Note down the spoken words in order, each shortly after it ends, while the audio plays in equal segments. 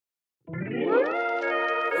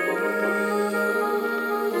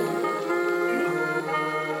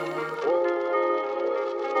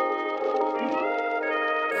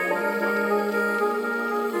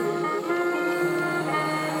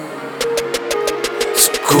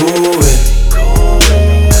cool with me.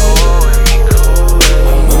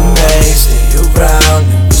 I'm amazed that you're around.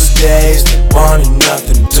 There was days that wanted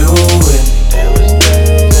nothing to do with me.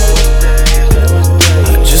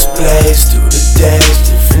 I just blaze through the days,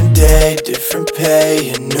 different day, different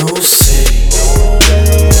pay, a new city.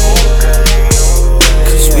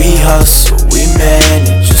 Cause we hustle, we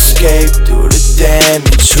manage, escape through the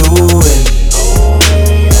damage. Who with me?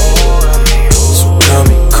 So tell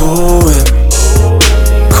me, cool with me,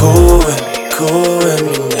 cool with me, cool with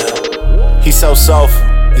me now. He's so soulful,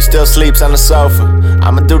 he still sleeps on the sofa.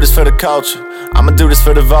 I'ma do this for the culture, I'ma do this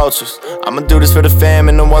for the vultures, I'ma do this for the fam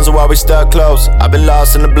and the ones who always stuck close. I've been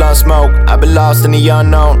lost in the blunt smoke, I've been lost in the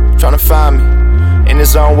unknown, trying to find me in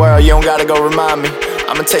his own world. You don't gotta go remind me.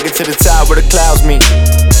 I'ma take it to the top where the clouds meet.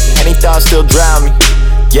 Any thoughts still drown me.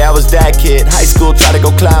 Yeah, I was that kid, high school, try to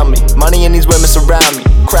go clown me. Money and these women surround me,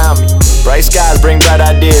 crown me. Bright skies bring bright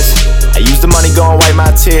ideas. I use the money, go and wipe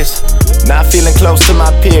my tears. Not feeling close to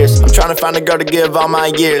my peers. I'm trying to find a girl to give all my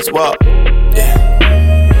years. Whoa, yeah.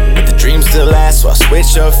 But the dreams still last, so I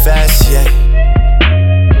switch up fast, yeah.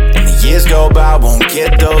 And the years go by, won't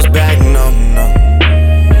get those back, no, no.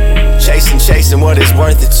 Chasing what is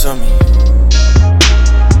worth it to me.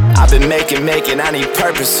 I've been making, I need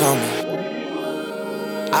purpose on me.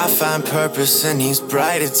 I find purpose in these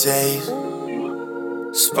brighter days.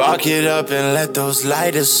 Spark it up and let those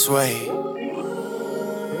lighters sway.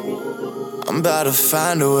 I'm about to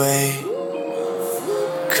find a way.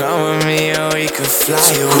 Come with me and we can fly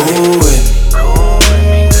away. Cool with me.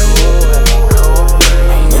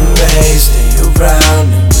 I'm amazed that you're around.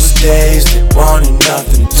 There was days that wanted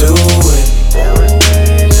nothing to do with me.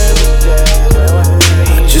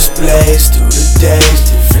 I just blaze through the days,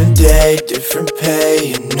 different day, different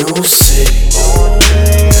pay.